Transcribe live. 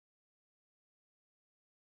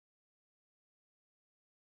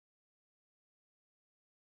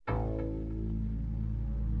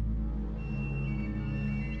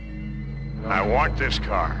I want this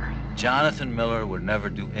car. Jonathan Miller would never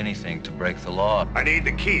do anything to break the law. I need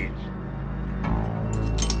the keys.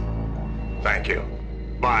 Thank you.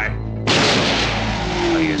 Bye.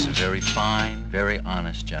 He is a very fine, very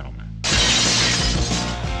honest gentleman.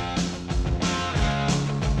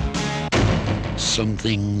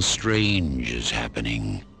 Something strange is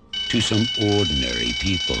happening to some ordinary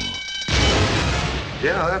people.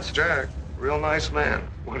 Yeah, that's Jack. Real nice man.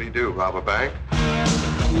 What do you do, rob a bank?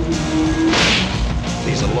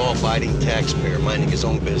 He's a law-abiding taxpayer minding his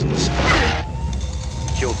own business.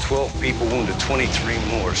 Killed 12 people, wounded 23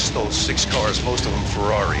 more, stole 6 cars, most of them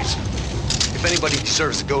Ferraris. If anybody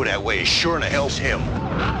deserves to go that way, it sure in the hell's him.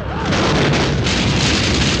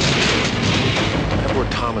 I've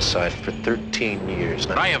worked homicide for 13 years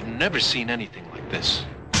now. I have never seen anything like this.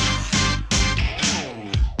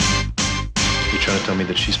 You trying to tell me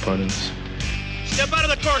that she's part of this? Step out of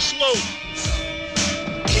the car slow!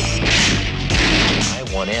 I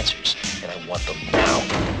want answers, and I want them now.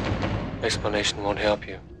 Explanation won't help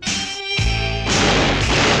you.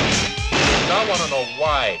 I want to know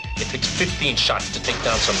why it takes 15 shots to take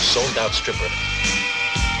down some zoned-out stripper.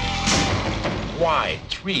 Why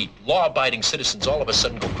 3 law-abiding citizens all of a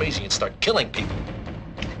sudden go crazy and start killing people.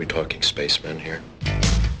 We talking spacemen here?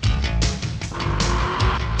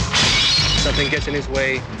 Something gets in his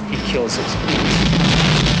way, he kills it.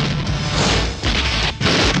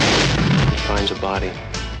 He finds a body,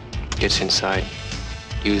 gets inside,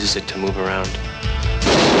 uses it to move around.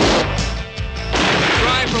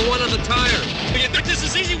 Try for one on the tire. You think this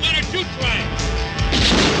is easy? Why don't you try?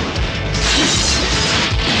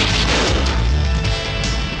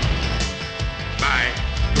 Bye.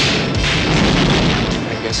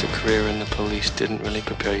 I guess a career in the police didn't really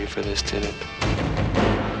prepare you for this, did it?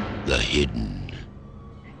 The hidden.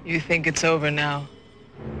 You think it's over now?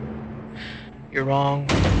 You're wrong.